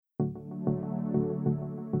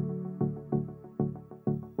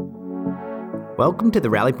Welcome to the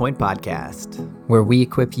Rally Point Podcast, where we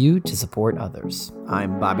equip you to support others.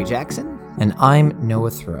 I'm Bobby Jackson. And I'm Noah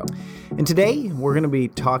Throw. And today we're going to be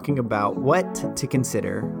talking about what to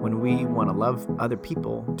consider when we want to love other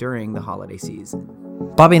people during the holiday season.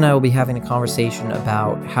 Bobby and I will be having a conversation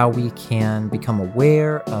about how we can become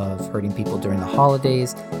aware of hurting people during the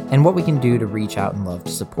holidays and what we can do to reach out in love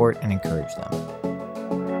to support and encourage them.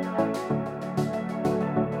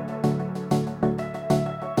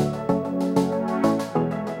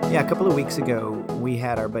 Yeah, a couple of weeks ago, we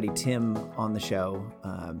had our buddy Tim on the show,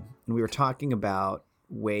 and we were talking about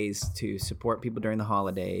ways to support people during the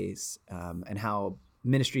holidays and how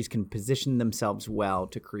ministries can position themselves well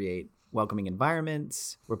to create welcoming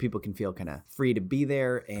environments where people can feel kind of free to be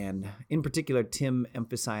there. And in particular, Tim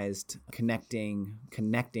emphasized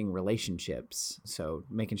connecting relationships. So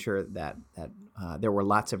making sure that there were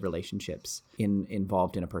lots of relationships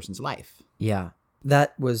involved in a person's life. Yeah.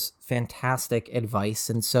 That was fantastic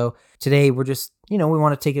advice. And so today we're just, we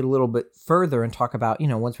want to take it a little bit further and talk about,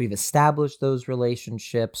 once we've established those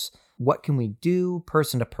relationships, what can we do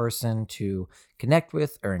person to person to connect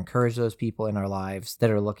with or encourage those people in our lives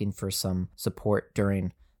that are looking for some support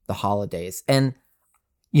during the holidays? And,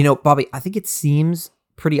 Bobby, I think it seems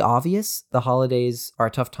pretty obvious. The holidays are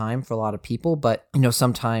a tough time for a lot of people, but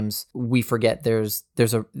sometimes we forget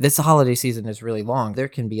this holiday season is really long. There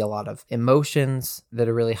can be a lot of emotions that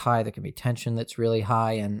are really high. There can be tension that's really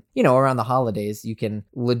high. And, around the holidays, you can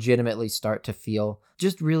legitimately start to feel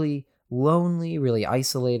just really lonely, really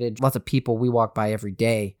isolated. Lots of people we walk by every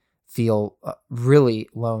day feel really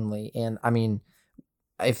lonely. And I mean,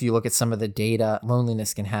 if you look at some of the data,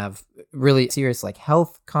 loneliness can have really serious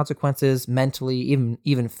health consequences, mentally,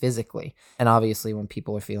 even physically. And obviously when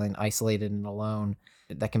people are feeling isolated and alone,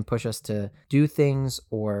 that can push us to do things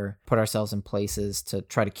or put ourselves in places to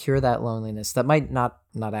try to cure that loneliness that might not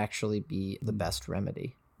actually be the best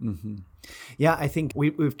remedy. Mm-hmm. Yeah, I think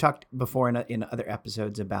we've talked before in other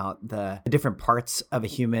episodes about the different parts of a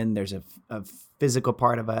human. There's a physical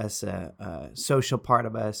part of us, a social part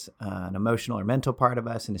of us, an emotional or mental part of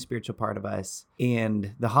us, and a spiritual part of us.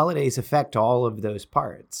 And the holidays affect all of those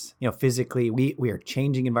parts. Physically, we are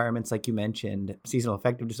changing environments, like you mentioned, seasonal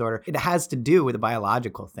affective disorder. It has to do with a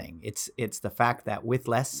biological thing. It's the fact that with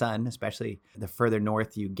less sun, especially the further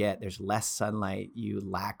north you get, there's less sunlight. You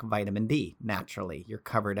lack vitamin D naturally. You're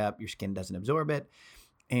covered up. Your skin doesn't absorb it.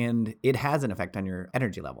 And it has an effect on your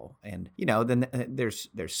energy level. And, then there's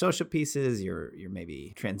social pieces. You're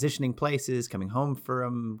maybe transitioning places, coming home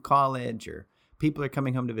from college, or people are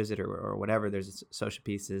coming home to visit or whatever. There's social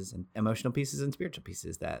pieces and emotional pieces and spiritual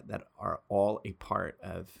pieces that are all a part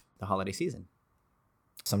of the holiday season.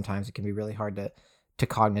 Sometimes it can be really hard to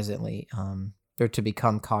cognizantly or to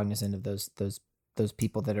become cognizant of those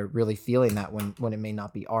people that are really feeling that when it may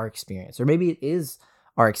not be our experience, or maybe it is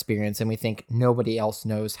our experience and we think nobody else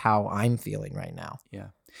knows how I'm feeling right now. Yeah.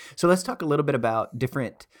 So let's talk a little bit about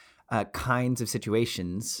different kinds of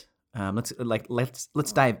situations. Let's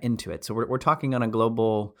dive into it. So we're talking on a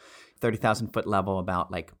global 30,000 foot level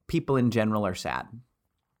about people in general are sad,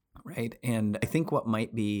 right? And I think what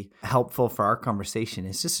might be helpful for our conversation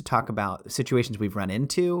is just to talk about situations we've run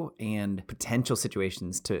into and potential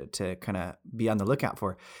situations to kind of be on the lookout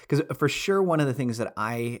for. Because for sure, one of the things that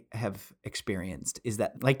I have experienced is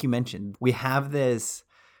that, like you mentioned, we have this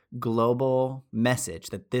global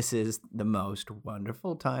message that this is the most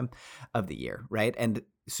wonderful time of the year, right? And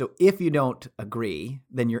so if you don't agree,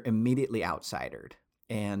 then you're immediately outsidered.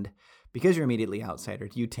 And because you're immediately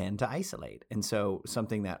outsidered, you tend to isolate. And so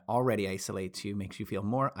something that already isolates you makes you feel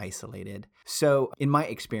more isolated. So in my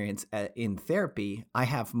experience in therapy, I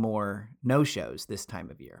have more no-shows this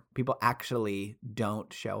time of year. People actually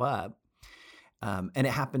don't show up. And it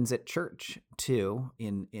happens at church too,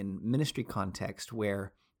 in ministry context,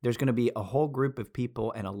 where there's going to be a whole group of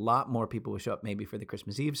people and a lot more people will show up maybe for the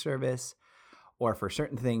Christmas Eve service or for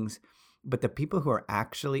certain things. But the people who are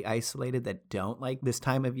actually isolated that don't like this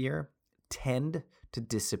time of year tend to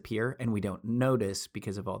disappear, and we don't notice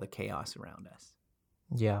because of all the chaos around us.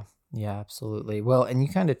 Yeah, absolutely. Well, and you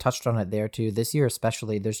kind of touched on it there too. This year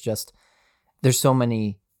especially, there's so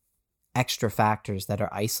many extra factors that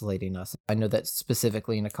are isolating us. I know that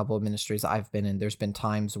specifically in a couple of ministries I've been in, there's been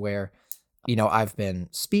times where, I've been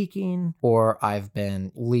speaking or I've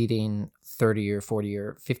been leading 30 or 40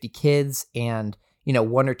 or 50 kids, and,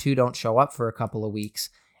 one or two don't show up for a couple of weeks.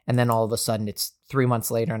 And then all of a sudden it's 3 months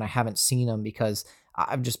later and I haven't seen them because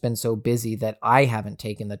I've just been so busy that I haven't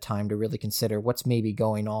taken the time to really consider what's maybe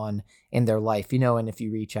going on in their life, and if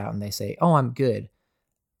you reach out and they say, "Oh, I'm good."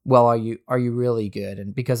 Well, are you really good?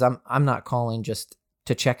 And because I'm not calling just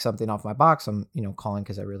to check something off my box. I'm, calling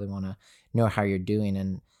because I really want to know how you're doing.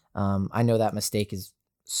 And I know that mistake is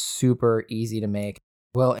super easy to make.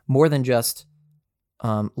 Well, more than just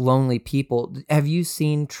lonely people, have you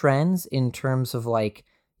seen trends in terms of like,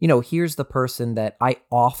 here's the person that I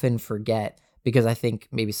often forget because I think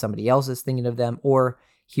maybe somebody else is thinking of them, or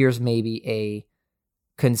here's maybe a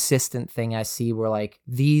consistent thing I see where like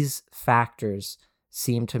these factors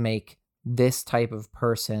seem to make this type of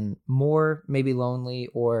person more maybe lonely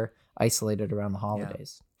or isolated around the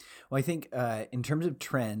holidays? Well, I think in terms of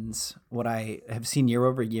trends, what I have seen year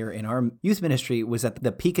over year in our youth ministry was that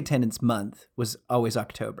the peak attendance month was always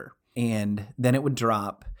October, and then it would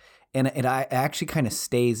drop, and it actually kind of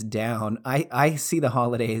stays down. I see the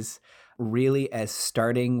holidays really as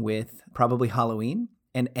starting with probably Halloween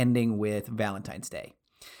and ending with Valentine's Day.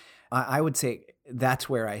 I would say that's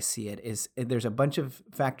where I see it. Is there's a bunch of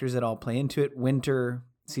factors that all play into it: winter,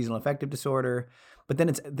 seasonal affective disorder. But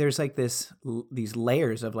then there's like these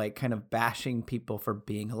layers of like kind of bashing people for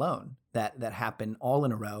being alone that happen all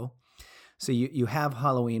in a row. So you have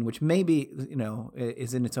Halloween, which maybe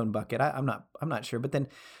is in its own bucket. I'm not sure. But then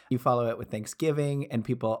you follow it with Thanksgiving, and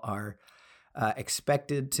people are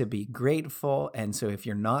expected to be grateful, and so if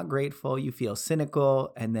you're not grateful, you feel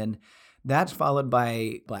cynical, and then that's followed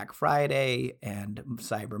by Black Friday and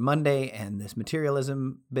Cyber Monday and this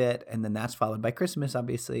materialism bit, and then that's followed by Christmas,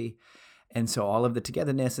 obviously. And so all of the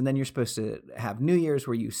togetherness, and then you're supposed to have New Year's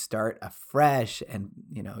where you start afresh, and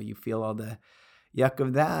you feel all the yuck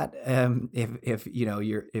of that. If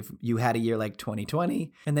you had a year like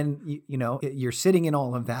 2020, and then you're sitting in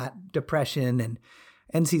all of that depression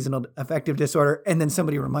and seasonal affective disorder, and then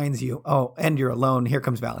somebody reminds you, oh, and you're alone. Here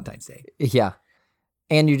comes Valentine's Day. Yeah.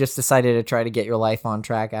 And you just decided to try to get your life on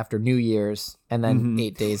track after New Year's, and then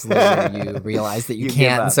 8 days later you realize that you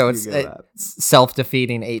can't. And so it's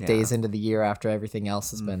self-defeating 8 days into the year after everything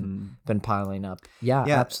else has been piling up. Yeah,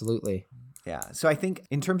 absolutely. Yeah. So I think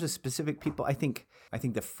in terms of specific people, I think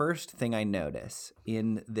the first thing I notice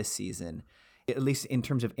in this season, at least in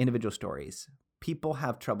terms of individual stories, people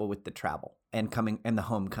have trouble with the travel and the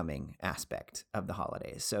homecoming aspect of the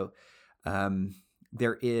holidays. So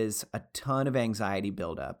there is a ton of anxiety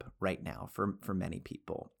buildup right now for many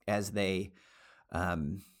people as they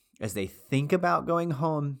think about going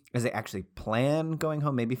home, as they actually plan going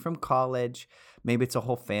home, maybe from college. Maybe it's a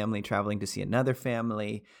whole family traveling to see another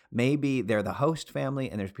family. Maybe they're the host family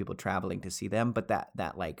and there's people traveling to see them. But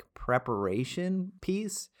that like preparation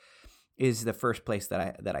piece is the first place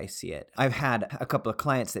that I see it. I've had a couple of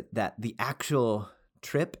clients that the actual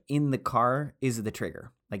trip in the car is the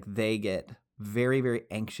trigger. Like they get very, very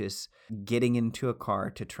anxious getting into a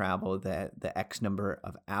car to travel the X number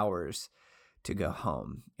of hours to go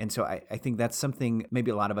home. And so I think that's something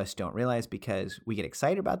maybe a lot of us don't realize because we get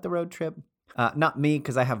excited about the road trip. Not me,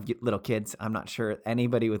 because I have little kids. I'm not sure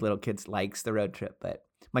anybody with little kids likes the road trip, but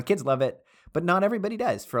my kids love it. But not everybody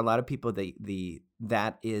does. For a lot of people,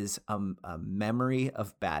 that is a memory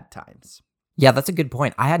of bad times. Yeah, that's a good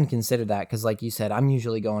point. I hadn't considered that because, like you said, I'm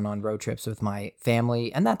usually going on road trips with my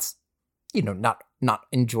family, and that's not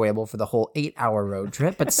enjoyable for the whole 8-hour road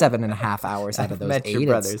trip, but 7.5 hours out of those met 8. Your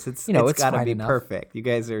brothers. It's got to be enough. Perfect. You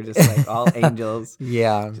guys are just like all angels.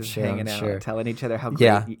 Yeah, I'm just sure, hanging I'm out, sure. telling each other how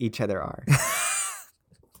great each other are.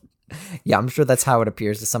 Yeah, I'm sure that's how it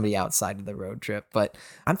appears to somebody outside of the road trip. But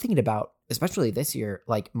I'm thinking about, especially this year,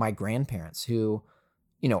 like my grandparents who,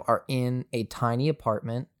 are in a tiny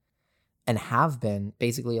apartment and have been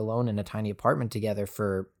basically alone in a tiny apartment together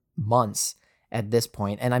for months at this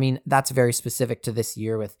point. And I mean, that's very specific to this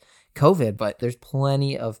year with COVID, but there's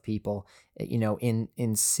plenty of people,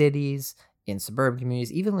 in cities, in suburban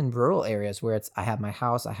communities, even in rural areas where I have my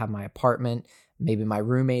house, I have my apartment, maybe my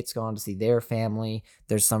roommate's gone to see their family.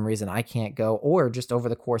 There's some reason I can't go, or just over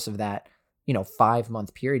the course of that,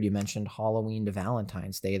 5-month period, you mentioned Halloween to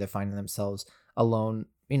Valentine's Day, they're finding themselves alone,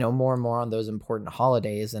 more and more on those important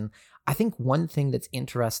holidays. And I think one thing that's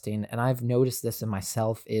interesting, and I've noticed this in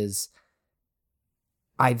myself, is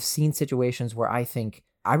I've seen situations where I think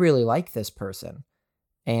I really like this person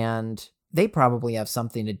and they probably have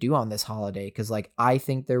something to do on this holiday because like I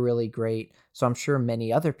think they're really great. So I'm sure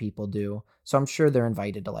many other people do. So I'm sure they're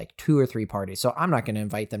invited to like 2 or 3 parties. So I'm not going to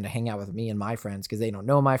invite them to hang out with me and my friends because they don't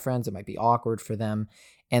know my friends. It might be awkward for them.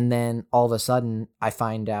 And then all of a sudden I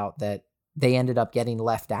find out that they ended up getting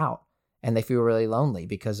left out and they feel really lonely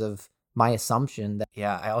because of my assumption that.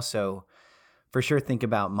 Yeah, I also for sure think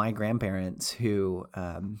about my grandparents who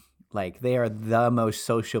they are the most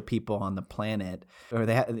social people on the planet, or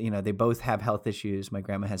they both have health issues. My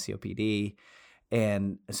grandma has COPD,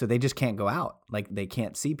 and so they just can't go out. Like they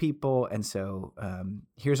can't see people. And so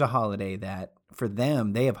here's a holiday that for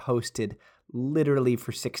them, they have hosted literally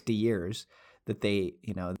for 60 years that they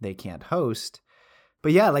can't host.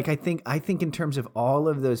 But yeah, like I think in terms of all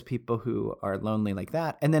of those people who are lonely like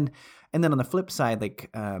that, and then on the flip side, like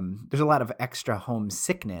there's a lot of extra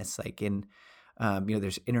homesickness, like in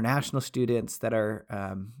there's international students that are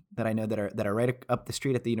that I know that are right up the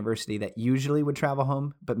street at the university that usually would travel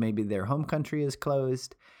home, but maybe their home country is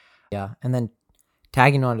closed. Yeah, and then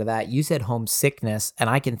tagging on to that, you said homesickness, and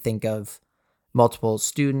I can think of multiple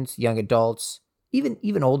students, young adults,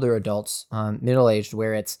 even older adults, middle-aged,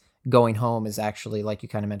 where it's going home is actually, like you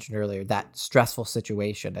kind of mentioned earlier, that stressful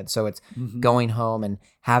situation. And so it's going home and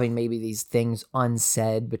having maybe these things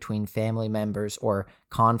unsaid between family members or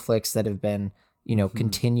conflicts that have been,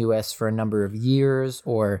 continuous for a number of years,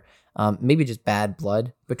 or maybe just bad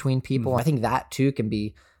blood between people. I think that too can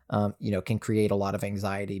be, can create a lot of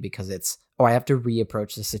anxiety because it's, I have to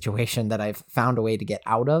reapproach the situation that I've found a way to get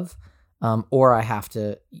out of, or I have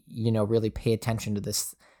to, really pay attention to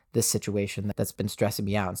this situation that's been stressing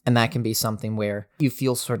me out. And that can be something where you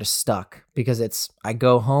feel sort of stuck because I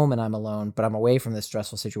go home and I'm alone, but I'm away from this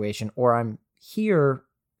stressful situation, or I'm here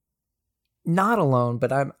not alone,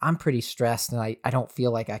 but I'm pretty stressed and I don't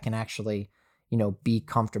feel like I can actually, be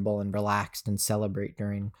comfortable and relaxed and celebrate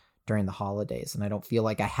during the holidays. And I don't feel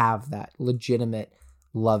like I have that legitimate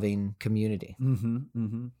loving community.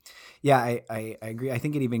 Yeah, I agree. I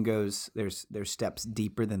think it even goes, there's steps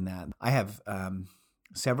deeper than that. I have,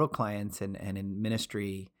 several clients and in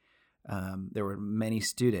ministry, there were many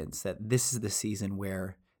students that this is the season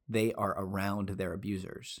where they are around their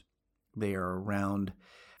abusers. They are around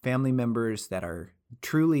family members that are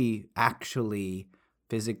truly, actually,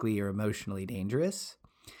 physically or emotionally dangerous.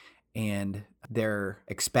 And they're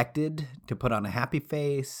expected to put on a happy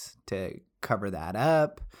face, to cover that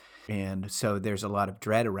up. And so there's a lot of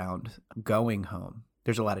dread around going home.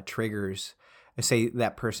 There's a lot of triggers. I say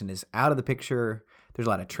that person is out of the picture. There's a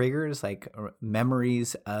lot of triggers, like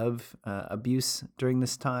memories of abuse during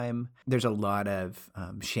this time. There's a lot of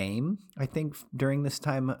shame, I think, during this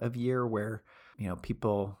time of year where,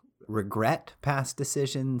 people regret past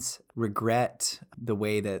decisions, regret the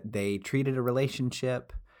way that they treated a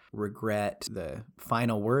relationship, regret the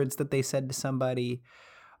final words that they said to somebody.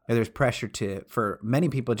 There's pressure for many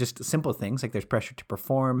people, just simple things, like there's pressure to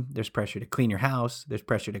perform, there's pressure to clean your house, there's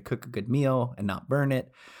pressure to cook a good meal and not burn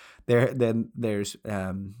it. There's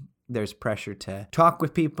pressure to talk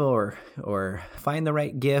with people or find the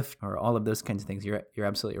right gift or all of those kinds of things. You're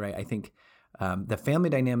absolutely right. I think the family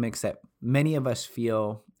dynamics that many of us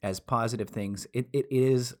feel as positive things, it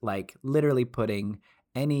is like literally putting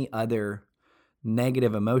any other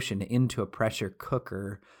negative emotion into a pressure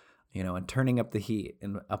cooker, and turning up the heat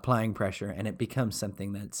and applying pressure, and it becomes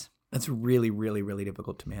something that's really, really, really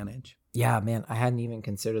difficult to manage. Yeah, man, I hadn't even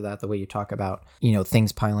considered that, the way you talk about,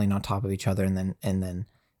 things piling on top of each other and then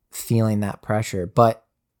feeling that pressure. But,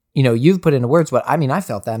 you've put into words what, I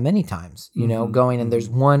felt that many times, going and there's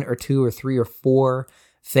one or two or three or four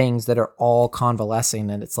things that are all convalescing.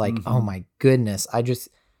 And it's like, oh my goodness,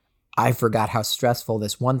 I forgot how stressful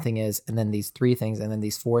this one thing is, and then these three things, and then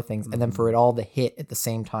these four things, and then for it all to hit at the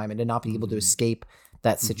same time and to not be able to escape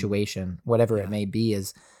that situation, whatever it may be,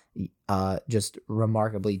 is just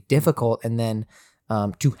remarkably difficult. And then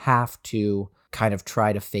to have to kind of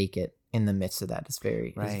try to fake it in the midst of that is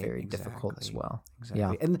very difficult as well. Exactly.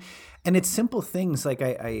 Yeah. And it's simple things. Like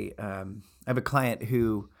I have a client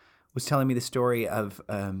who was telling me the story of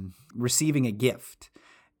receiving a gift,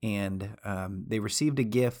 and they received a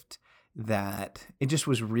gift that it just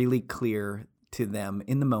was really clear to them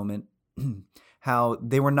in the moment how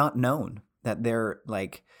they were not known, that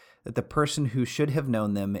that the person who should have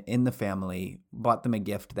known them in the family bought them a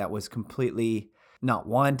gift that was completely not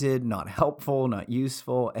wanted, not helpful, not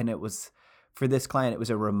useful. And it was, for this client, it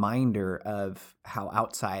was a reminder of how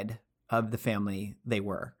outside of the family they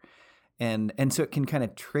were. And so it can kind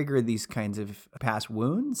of trigger these kinds of past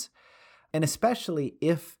wounds. And especially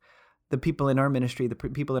if the people in our ministry, the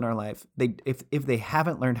people in our life, if they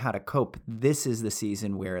haven't learned how to cope, this is the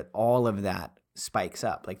season where all of that spikes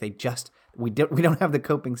up. Like we don't have the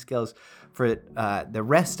coping skills for the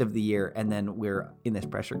rest of the year, and then we're in this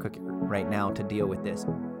pressure cooker right now to deal with this.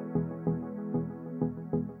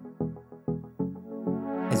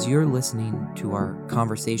 As you're listening to our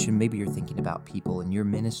conversation, maybe you're thinking about people in your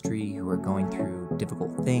ministry who are going through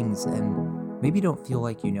difficult things, and maybe you don't feel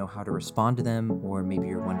like you know how to respond to them, or maybe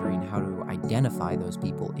you're wondering how to identify those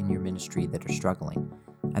people in your ministry that are struggling.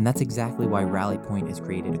 And that's exactly why Rally Point has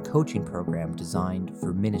created a coaching program designed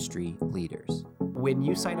for ministry leaders. When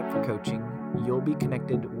you sign up for coaching, you'll be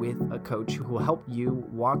connected with a coach who will help you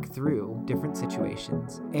walk through different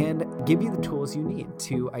situations and give you the tools you need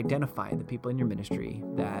to identify the people in your ministry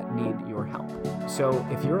that need your help. So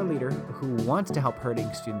if you're a leader who wants to help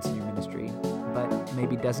hurting students in your ministry, but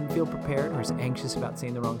maybe doesn't feel prepared or is anxious about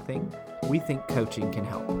saying the wrong thing, we think coaching can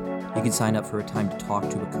help. You can sign up for a time to talk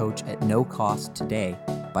to a coach at no cost today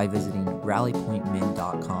by visiting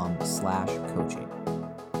rallypointmin.com/coaching.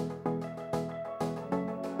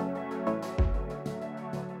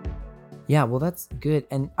 Yeah, well, that's good.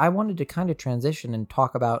 And I wanted to kind of transition and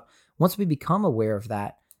talk about once we become aware of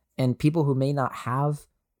that and people who may not have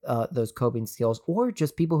those coping skills, or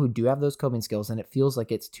just people who do have those coping skills and it feels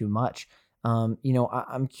like it's too much.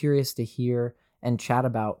 I'm curious to hear and chat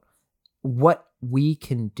about what we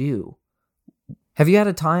can do. Have you had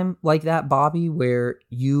a time like that, Bobby, where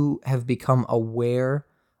you have become aware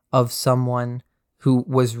of someone who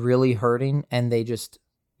was really hurting and they just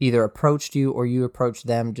either approached you or you approached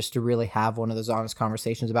them just to really have one of those honest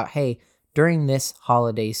conversations about, hey, during this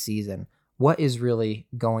holiday season, what is really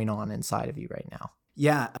going on inside of you right now?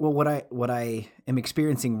 Yeah, well, what I am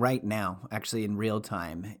experiencing right now, actually in real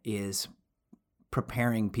time, is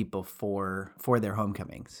preparing people for their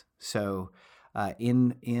homecomings. So,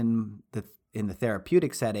 in the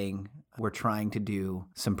therapeutic setting, we're trying to do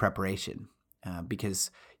some preparation because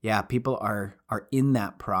people are in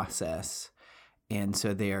that process, and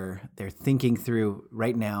so they're thinking through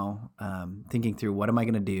right now, what am I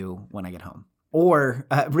going to do when I get home? Or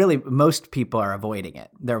really, most people are avoiding it.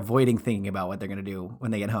 They're avoiding thinking about what they're going to do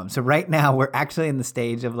when they get home. So right now, we're actually in the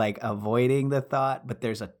stage of like avoiding the thought, but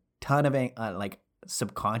there's a ton of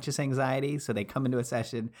subconscious anxiety. So they come into a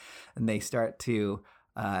session and they start to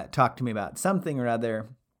talk to me about something or other.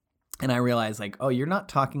 And I realize like, oh, you're not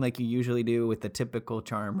talking like you usually do with the typical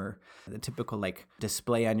charm or the typical like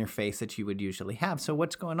display on your face that you would usually have. So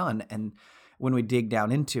what's going on? And when we dig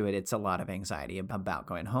down into it, it's a lot of anxiety about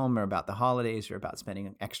going home or about the holidays or about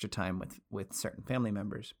spending extra time with certain family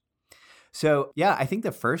members. So yeah, I think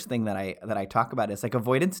the first thing that I talk about is like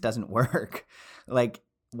avoidance doesn't work. Like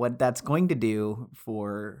what that's going to do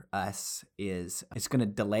for us is it's going to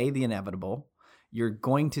delay the inevitable. You're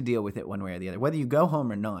going to deal with it one way or the other. Whether you go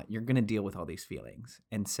home or not, you're going to deal with all these feelings.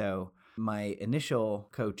 And so my initial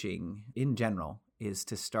coaching in general is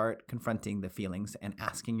to start confronting the feelings and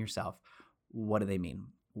asking yourself, what do they mean?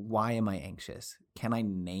 Why am I anxious? Can I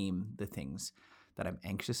name the things that I'm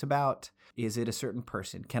anxious about? Is it a certain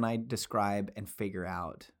person? Can I describe and figure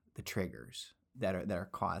out the triggers that are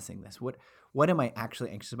causing this? What am I actually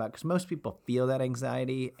anxious about? Because most people feel that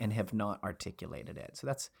anxiety and have not articulated it. So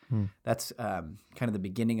that's kind of the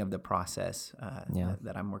beginning of the process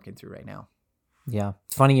that I'm working through right now. Yeah.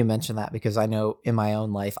 It's funny you mentioned that because I know in my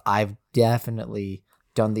own life, I've definitely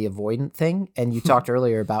done the avoidant thing. And you talked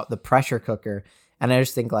earlier about the pressure cooker. And I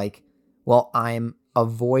just think like, well, I'm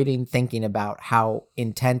avoiding thinking about how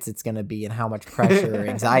intense it's going to be and how much pressure or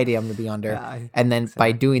anxiety I'm going to be under. And then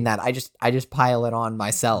by doing that, I just pile it on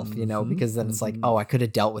myself, because then it's like, oh, I could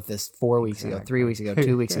have dealt with this 4 weeks ago, 3 weeks ago,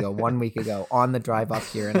 2 weeks ago, 1 week ago on the drive up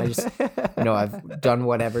here. And I just, I've done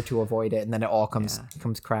whatever to avoid it. And then it all comes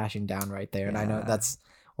crashing down right there. And I know that's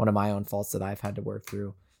one of my own faults that I've had to work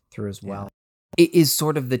through as well. It is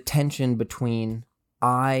sort of the tension between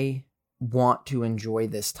I want to enjoy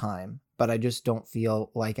this time, but I just don't feel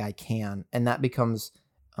like I can. And that becomes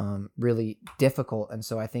really difficult. And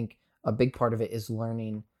so I think a big part of it is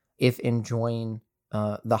learning if enjoying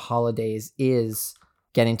the holidays is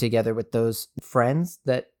getting together with those friends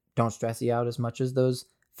that don't stress you out as much as those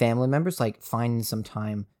family members, like finding some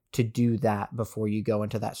time to do that before you go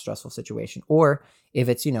into that stressful situation. Or if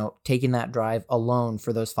it's, taking that drive alone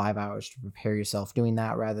for those 5 hours to prepare yourself, doing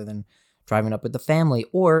that rather than driving up with the family.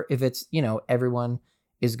 Or if it's, everyone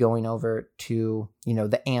is going over to,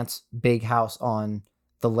 the aunt's big house on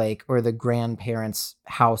the lake or the grandparents'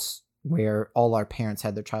 house where all our parents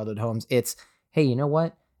had their childhood homes. It's, hey, you know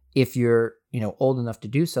what? If you're, old enough to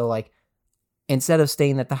do so, like, instead of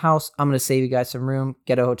staying at the house, I'm going to save you guys some room,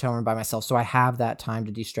 get a hotel room by myself. So I have that time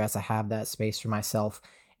to de-stress. I have that space for myself.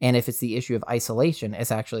 And if it's the issue of isolation,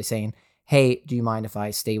 it's actually saying, hey, do you mind if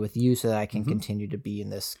I stay with you so that I can continue to be in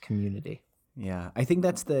this community? Yeah, I think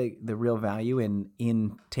that's the real value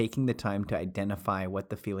in taking the time to identify what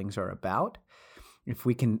the feelings are about. If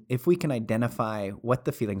we can identify what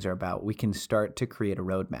the feelings are about, we can start to create a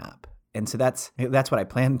roadmap. And so that's what I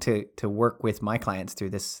plan to work with my clients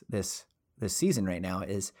through this season right now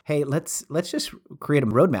is, hey, let's just create a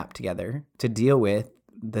roadmap together to deal with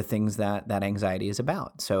the things that anxiety is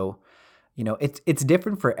about. So, it's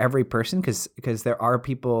different for every person because there are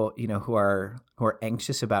people, who are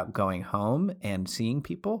anxious about going home and seeing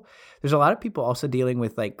people. There's a lot of people also dealing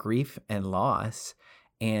with like grief and loss.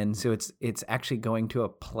 And so it's actually going to a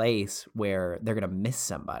place where they're going to miss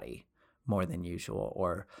somebody more than usual,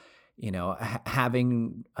 or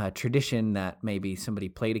having a tradition that maybe somebody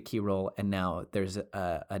played a key role and now there's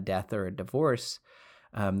a death or a divorce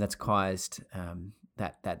that's caused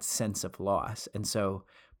that sense of loss. And so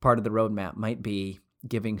part of the roadmap might be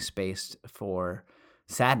giving space for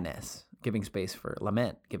sadness, giving space for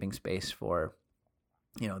lament, giving space for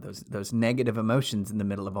those negative emotions in the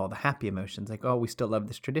middle of all the happy emotions, like, oh, we still love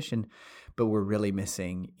this tradition, but we're really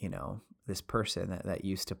missing, this person that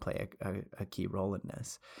used to play a key role in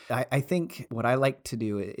this. I think what I like to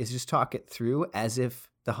do is just talk it through as if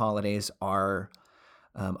the holidays are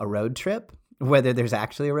a road trip, whether there's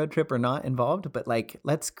actually a road trip or not involved, but like,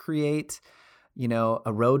 let's create a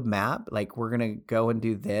roadmap, like we're going to go and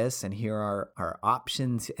do this, and here are our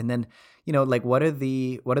options. And then, like, what are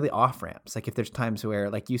the off ramps? Like if there's times where,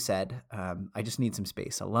 like you said, I just need some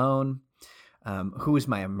space alone. Who is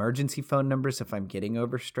my emergency phone numbers if I'm getting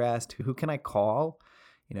overstressed? Who can I call?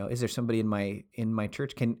 Is there somebody in my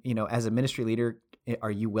church? Can, as a ministry leader,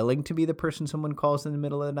 are you willing to be the person someone calls in the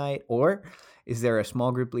middle of the night? Or is there a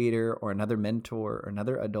small group leader or another mentor or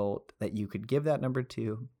another adult that you could give that number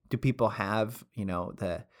to? Do people have,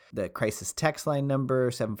 the crisis text line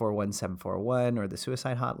number, 741-741, or the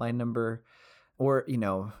suicide hotline number? Or,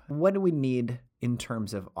 what do we need in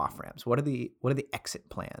terms of off-ramps? What are the exit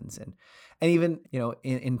plans? And even,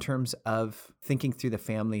 in terms of thinking through the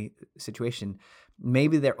family situation,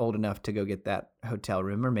 maybe they're old enough to go get that hotel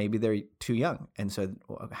room, or maybe they're too young. And so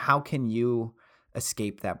how can you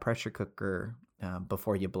escape that pressure cooker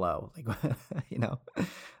before you blow? Like,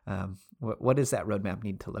 what does that roadmap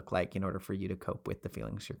need to look like in order for you to cope with the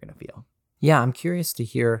feelings you're going to feel? Yeah, I'm curious to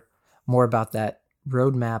hear more about that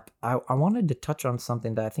roadmap. I wanted to touch on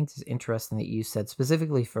something that I think is interesting that you said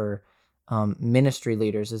specifically for ministry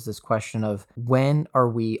leaders, is this question of when are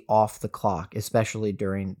we off the clock, especially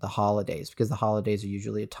during the holidays, because the holidays are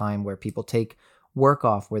usually a time where people take work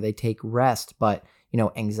off, where they take rest, but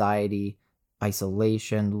anxiety,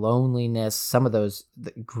 isolation, loneliness, some of those,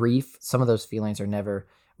 grief, some of those feelings are never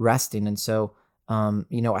resting. And so,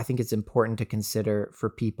 I think it's important to consider for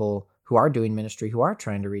people who are doing ministry, who are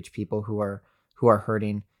trying to reach people who are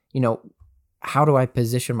hurting, how do I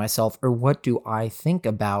position myself, or what do I think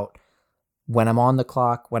about when I'm on the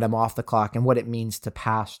clock, when I'm off the clock, and what it means to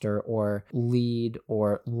pastor or lead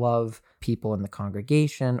or love people in the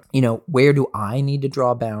congregation? Where do I need to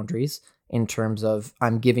draw boundaries in terms of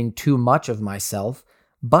I'm giving too much of myself,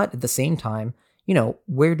 but at the same time,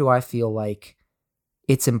 where do I feel like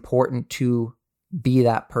it's important to be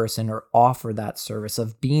that person or offer that service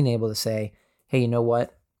of being able to say, hey, you know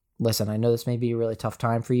what? Listen, I know this may be a really tough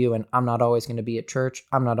time for you, and I'm not always going to be at church.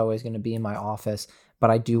 I'm not always going to be in my office,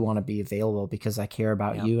 but I do want to be available because I care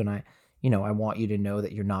about you, and I want you to know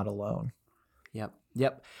that you're not alone.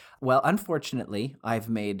 Yep. Well, unfortunately, I've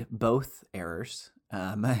made both errors.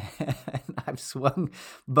 I've swung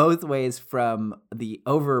both ways from the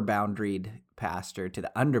over-boundaried pastor to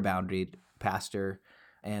the under-boundaried pastor.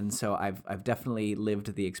 And so I've definitely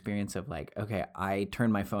lived the experience of like, okay, I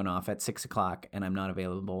turn my phone off at 6:00 and I'm not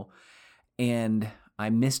available. And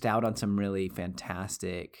I missed out on some really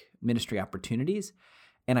fantastic ministry opportunities.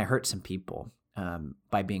 And I hurt some people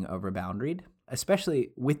by being over-boundaried,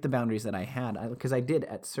 especially with the boundaries that I had. Because I did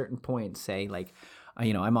at certain points say like,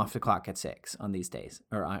 I'm off the clock at 6 on these days,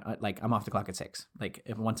 or I'm off the clock at 6. Like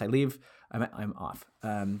once I leave, I'm off.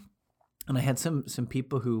 And I had some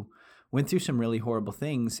people who went through some really horrible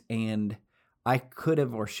things, and I could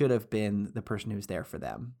have or should have been the person who's there for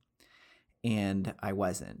them, and I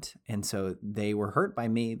wasn't. And so they were hurt by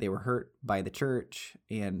me, they were hurt by the church,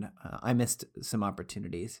 and I missed some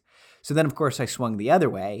opportunities. So then, of course, I swung the other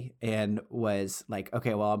way and was like,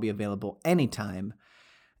 okay, well, I'll be available anytime.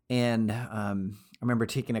 And I remember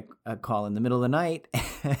taking a call in the middle of the night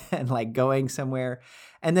and like going somewhere,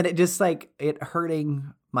 and then it just like it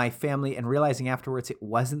hurting my family, and realizing afterwards it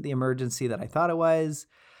wasn't the emergency that I thought it was,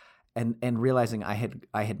 and realizing I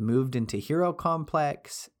had moved into hero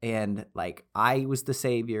complex, and like I was the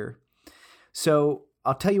savior. So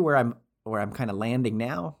I'll tell you where I'm kind of landing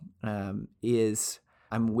now, is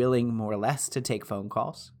I'm willing more or less to take phone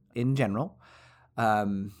calls in general.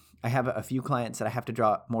 I have a few clients that I have to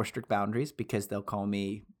draw more strict boundaries because they'll call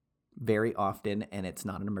me very often and it's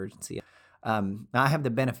not an emergency. Now I have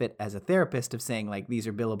the benefit as a therapist of saying like, these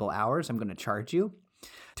are billable hours, I'm going to charge you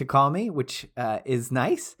to call me, which is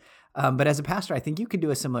nice. But as a pastor, I think you could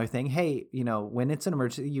do a similar thing. Hey, when it's an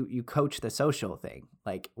emergency, you coach the social thing.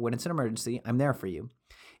 Like when it's an emergency, I'm there for you.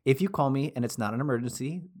 If you call me and it's not an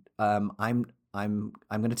emergency, I'm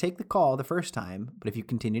going to take the call the first time. But if you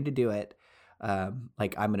continue to do it, I'm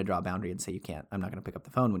going to draw a boundary and say you can't. I'm not going to pick up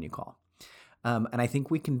the phone when you call. And I think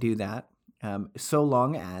we can do that so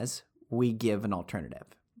long as we give an alternative.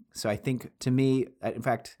 So I think, to me, in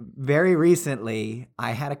fact, very recently,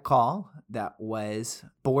 I had a call that was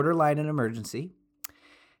borderline an emergency,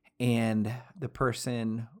 and the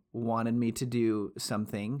person wanted me to do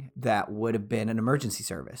something that would have been an emergency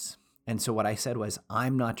service. And so what I said was,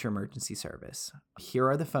 I'm not your emergency service. Here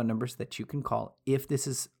are the phone numbers that you can call if this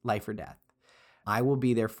is life or death. I will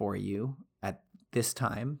be there for you at this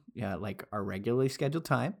time, like our regularly scheduled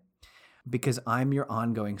time, because I'm your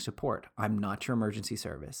ongoing support. I'm not your emergency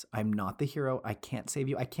service. I'm not the hero. I can't save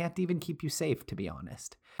you. I can't even keep you safe, to be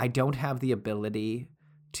honest. I don't have the ability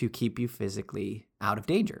to keep you physically out of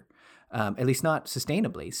danger, at least not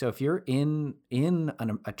sustainably. So if you're in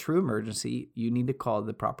a true emergency, you need to call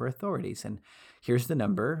the proper authorities. And here's the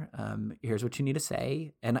number. Here's what you need to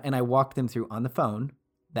say. And I walked them through on the phone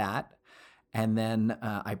that, and then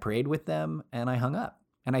I prayed with them and I hung up.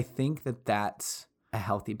 And I think that that's a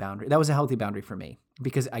healthy boundary. That was a healthy boundary for me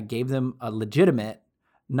because I gave them a legitimate,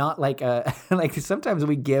 not like like sometimes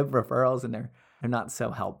we give referrals and they're not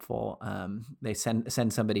so helpful. They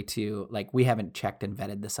send somebody to, like, we haven't checked and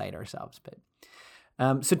vetted the site ourselves.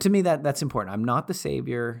 But so to me, that's important. I'm not the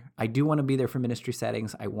savior. I do want to be there for ministry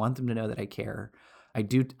settings. I want them to know that I care. I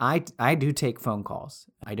do take phone calls.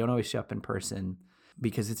 I don't always show up in person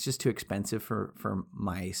because it's just too expensive for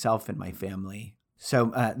myself and my family.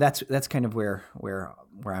 So that's kind of where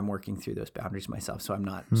I'm working through those boundaries myself. So I'm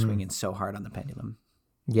not swinging so hard on the pendulum.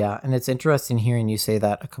 Yeah, and it's interesting hearing you say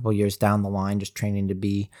that a couple years down the line, just training to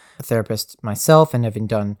be a therapist myself and having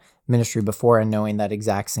done ministry before and knowing that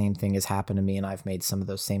exact same thing has happened to me and I've made some of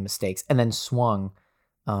those same mistakes and then swung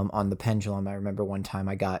on the pendulum. I remember one time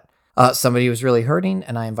I got somebody who was really hurting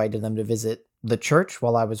and I invited them to visit the church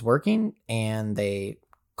while I was working, and they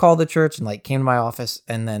called the church and like came to my office,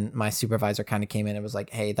 and then my supervisor kind of came in and was like,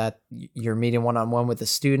 hey, that you're meeting one-on-one with a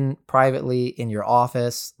student privately in your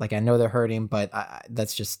office. Like, I know they're hurting, but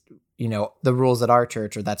that's just, the rules at our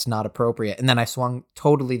church, or that's not appropriate. And then I swung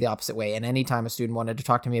totally the opposite way. And anytime a student wanted to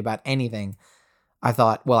talk to me about anything, I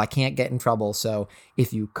thought, well, I can't get in trouble. So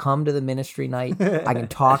if you come to the ministry night, I can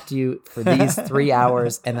talk to you for these 3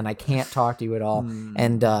 hours and then I can't talk to you at all.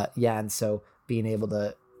 And and so being able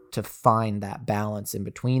to find that balance in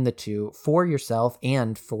between the two for yourself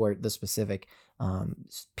and for the specific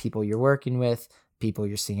people you're working with, people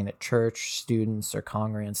you're seeing at church, students or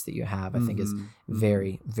congregants that you have, I think is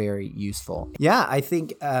very, very useful. Yeah, I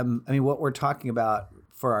think, what we're talking about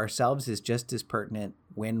for ourselves is just as pertinent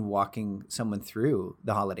when walking someone through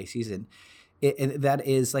the holiday season. That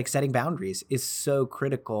is, like, setting boundaries is so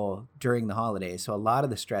critical during the holidays. So a lot of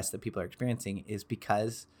the stress that people are experiencing is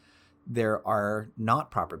because there are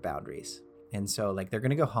not proper boundaries. And so, like, they're going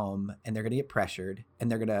to go home and they're going to get pressured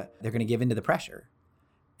and they're going to give into the pressure.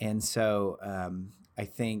 And so I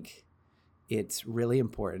think it's really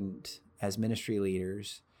important as ministry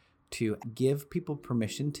leaders to give people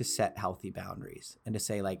permission to set healthy boundaries and to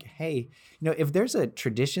say, like, hey, if there's a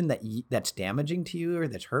tradition that's damaging to you or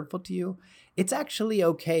that's hurtful to you, it's actually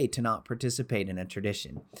okay to not participate in a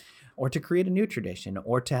tradition, or to create a new tradition,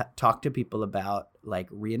 or to talk to people about, like,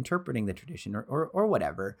 reinterpreting the tradition or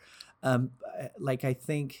whatever. I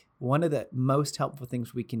think one of the most helpful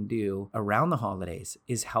things we can do around the holidays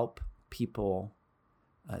is help people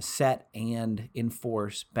set and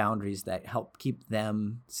enforce boundaries that help keep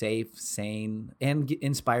them safe, sane, and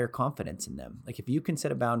inspire confidence in them. Like, if you can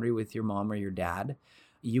set a boundary with your mom or your dad,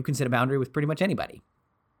 you can set a boundary with pretty much anybody.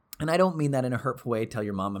 And I don't mean that in a hurtful way. Tell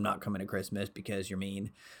your mom, I'm not coming to Christmas because you're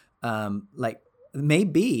mean.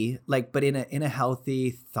 Maybe, but in a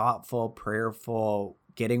healthy, thoughtful, prayerful,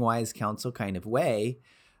 getting wise counsel kind of way.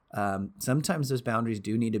 Sometimes those boundaries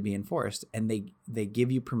do need to be enforced, and they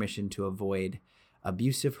give you permission to avoid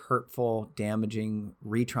abusive, hurtful, damaging,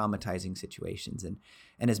 re-traumatizing situations. And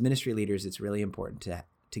as ministry leaders, it's really important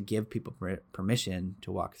to give people permission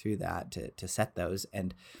to walk through that, to set those,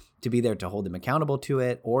 and to be there to hold them accountable to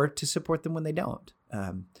it, or to support them when they don't.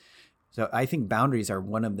 So I think boundaries are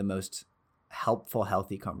one of the most helpful,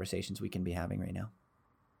 healthy conversations we can be having right now.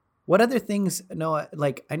 What other things, Noah,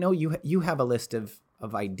 I know you have a list of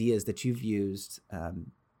ideas that you've used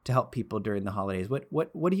to help people during the holidays.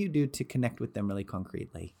 What do you do to connect with them really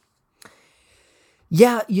concretely?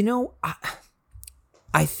 Yeah,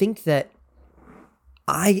 I think that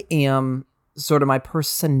I am sort of, my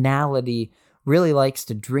personality really likes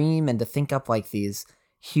to dream and to think up like these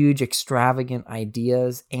huge, extravagant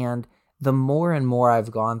ideas. And the more and more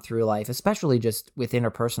I've gone through life, especially just with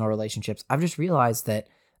interpersonal relationships, I've just realized that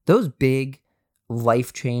those big,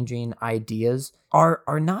 life-changing ideas are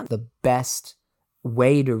not the best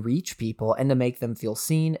way to reach people and to make them feel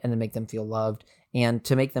seen and to make them feel loved and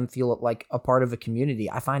to make them feel like a part of a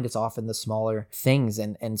community. I find it's often the smaller things.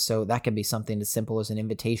 And so that can be something as simple as an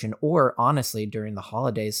invitation, or honestly, during the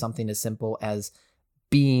holidays, something as simple as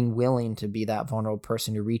being willing to be that vulnerable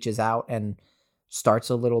person who reaches out and starts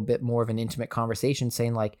a little bit more of an intimate conversation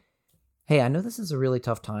saying like, hey, I know this is a really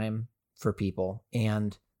tough time for people.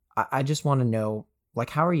 And I just want to know, like,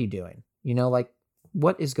 how are you doing? You know, like,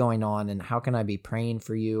 what is going on and how can I be praying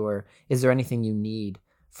for you? Or is there anything you need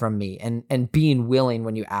from me? And being willing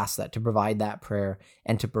when you ask that to provide that prayer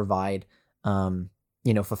and to provide,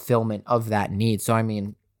 fulfillment of that need. So, I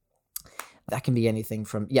mean, that can be anything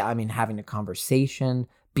from, having a conversation,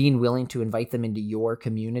 being willing to invite them into your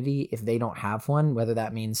community if they don't have one, whether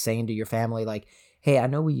that means saying to your family, like, hey, I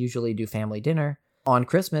know we usually do family dinner on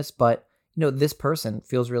Christmas, but this person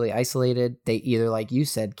feels really isolated. They either, like you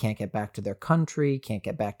said, can't get back to their country, can't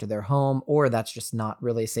get back to their home, or that's just not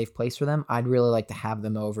really a safe place for them. I'd really like to have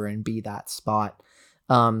them over and be that spot.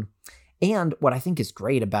 And what I think is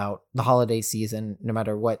great about the holiday season, no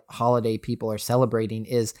matter what holiday people are celebrating,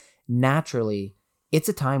 is naturally it's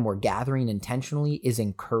a time where gathering intentionally is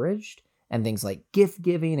encouraged, and things like gift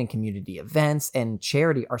giving and community events and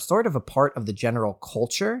charity are sort of a part of the general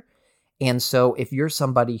culture. And so if you're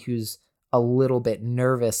somebody who's a little bit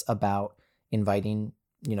nervous about inviting,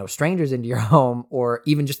 strangers into your home, or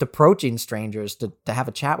even just approaching strangers to have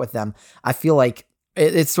a chat with them, I feel like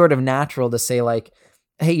it's sort of natural to say like,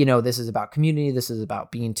 hey, this is about community. This is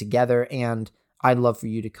about being together. And I'd love for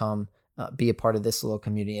you to come be a part of this little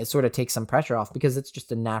community. It sort of takes some pressure off because it's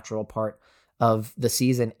just a natural part of the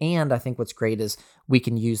season. And I think what's great is we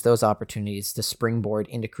can use those opportunities to springboard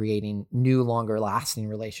into creating new, longer lasting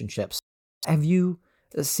relationships. Have you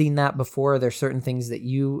seen that before? There's certain things that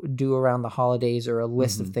you do around the holidays, or a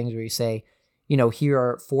list of things where you say, here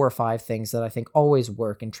are 4 or 5 things that I think always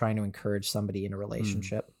work in trying to encourage somebody in a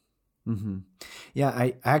relationship. Mm-hmm. Yeah,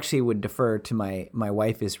 I actually would defer to my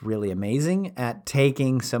wife is really amazing at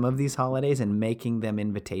taking some of these holidays and making them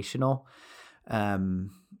invitational,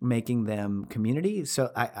 making them community. So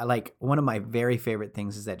I like, one of my very favorite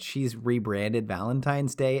things is that she's rebranded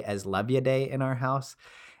Valentine's Day as Love Ya Day in our house.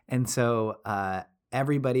 And so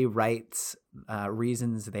everybody writes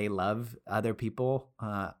reasons they love other people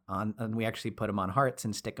and we actually put them on hearts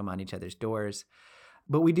and stick them on each other's doors.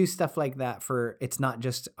 But we do stuff like that it's not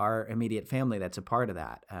just our immediate family that's a part of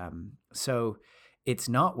that. So it's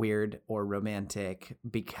not weird or romantic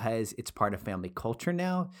because it's part of family culture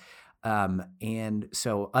now. And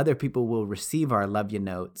so other people will receive our love you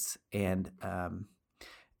notes and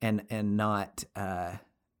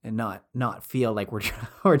not feel like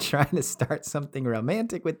we're trying to start something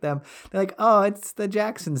romantic with them. They're like, oh, it's the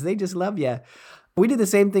Jacksons. They just love you. We do the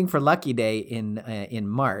same thing for Lucky Day in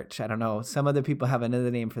March. I don't know. Some other people have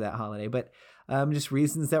another name for that holiday, but just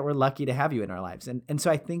reasons that we're lucky to have you in our lives. And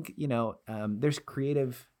so I think, there's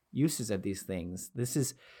creative uses of these things. This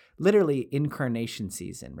is literally incarnation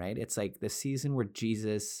season, right? It's like the season where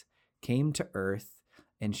Jesus came to earth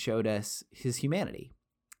and showed us his humanity.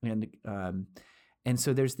 And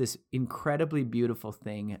so there's this incredibly beautiful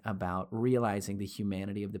thing about realizing the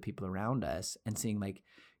humanity of the people around us and seeing like,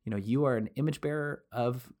 you are an image bearer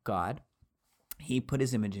of God. He put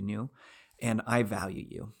his image in you and I value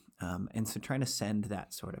you. And so trying to send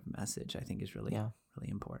that sort of message, I think is really, really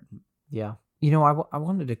important. Yeah. I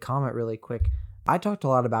wanted to comment really quick. I talked a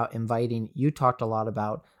lot about inviting. You talked a lot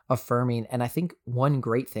about affirming. And I think one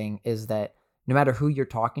great thing is that no matter who you're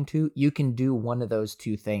talking to, you can do one of those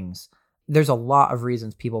 2 things. There's a lot of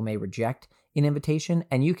reasons people may reject an invitation,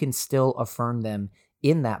 and you can still affirm them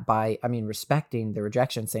in that by, respecting the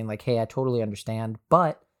rejection, saying like, hey, I totally understand,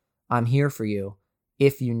 but I'm here for you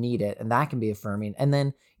if you need it. And that can be affirming. And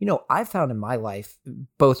then, I've found in my life,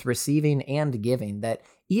 both receiving and giving, that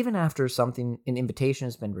even after an invitation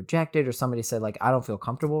has been rejected or somebody said like, I don't feel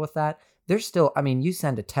comfortable with that, there's still, you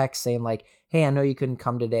send a text saying like, hey, I know you couldn't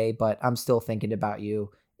come today, but I'm still thinking about you.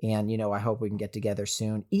 And, I hope we can get together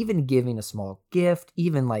soon. Even giving a small gift,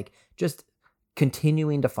 even like just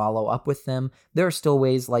continuing to follow up with them. There are still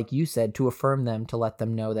ways, like you said, to affirm them, to let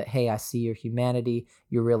them know that, hey, I see your humanity,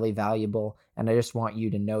 you're really valuable, and I just want you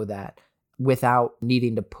to know that, without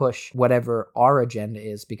needing to push whatever our agenda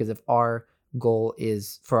is, because if our goal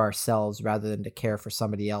is for ourselves rather than to care for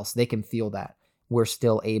somebody else, they can feel that we're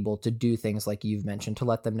still able to do things like you've mentioned, to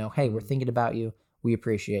let them know, hey, we're thinking about you, we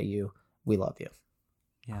appreciate you, We love you.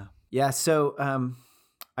 Yeah. Yeah. So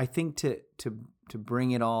I think to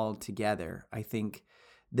bring it all together, I think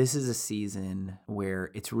this is a season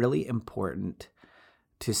where it's really important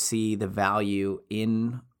to see the value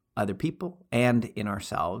in other people and in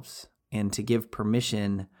ourselves, and to give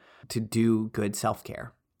permission to do good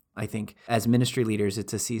self-care. I think as ministry leaders,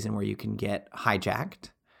 it's a season where you can get hijacked,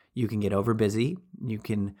 you can get overbusy, you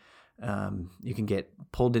can get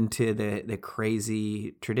pulled into the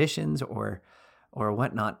crazy traditions or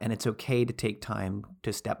whatnot, and it's okay to take time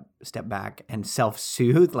to step back and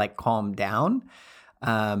self-soothe, like calm down,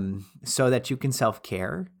 so that you can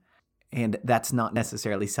self-care. And that's not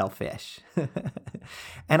necessarily selfish.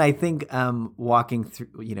 And I think walking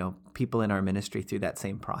through, people in our ministry through that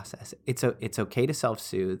same process, it's okay to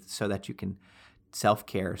self-soothe so that you can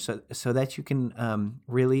self-care, so that you can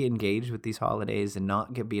really engage with these holidays and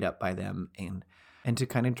not get beat up by them, and to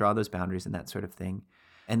kind of draw those boundaries and that sort of thing.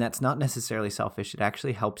 And that's not necessarily selfish. It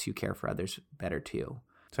actually helps you care for others better too.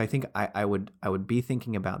 So I think I would be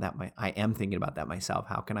thinking about that. I am thinking about that myself.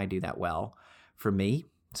 How can I do that well for me?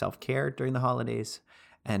 Self-care during the holidays,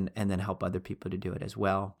 and then help other people to do it as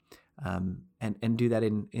well, and do that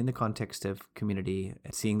in the context of community,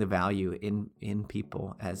 seeing the value in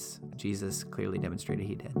people as Jesus clearly demonstrated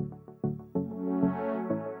he did.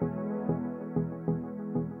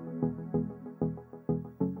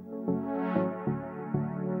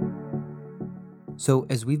 So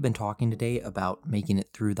as we've been talking today about making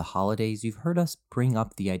it through the holidays, you've heard us bring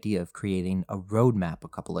up the idea of creating a roadmap a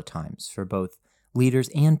couple of times for both leaders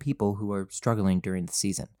and people who are struggling during the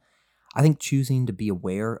season. I think choosing to be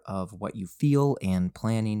aware of what you feel and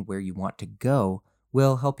planning where you want to go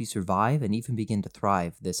will help you survive and even begin to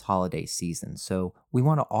thrive this holiday season. So we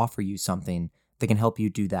want to offer you something that can help you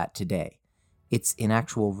do that today. It's an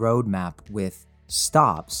actual roadmap with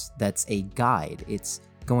stops that's a guide. It's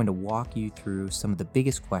going to walk you through some of the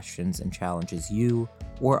biggest questions and challenges you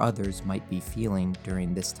or others might be feeling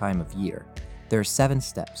during this time of year. There are 7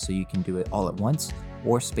 steps, so you can do it all at once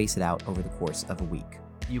or space it out over the course of a week.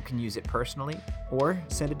 You can use it personally or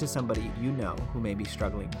send it to somebody you know who may be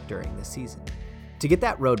struggling during this season. To get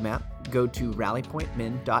that roadmap, go to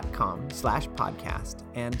rallypointmin.com/podcast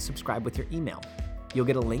and subscribe with your email. You'll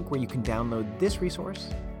get a link where you can download this resource,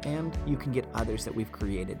 and you can get others that we've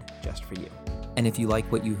created just for you. And if you like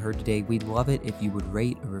what you heard today, we'd love it if you would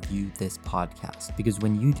rate or review this podcast, because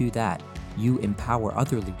when you do that, you empower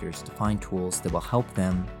other leaders to find tools that will help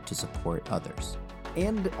them to support others.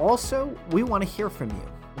 And also, we want to hear from you.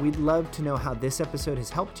 We'd love to know how this episode has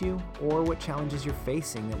helped you or what challenges you're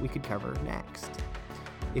facing that we could cover next.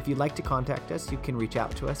 If you'd like to contact us, you can reach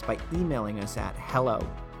out to us by emailing us at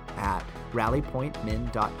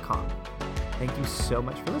hello@rallypointmin.com. Thank you so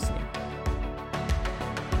much for listening.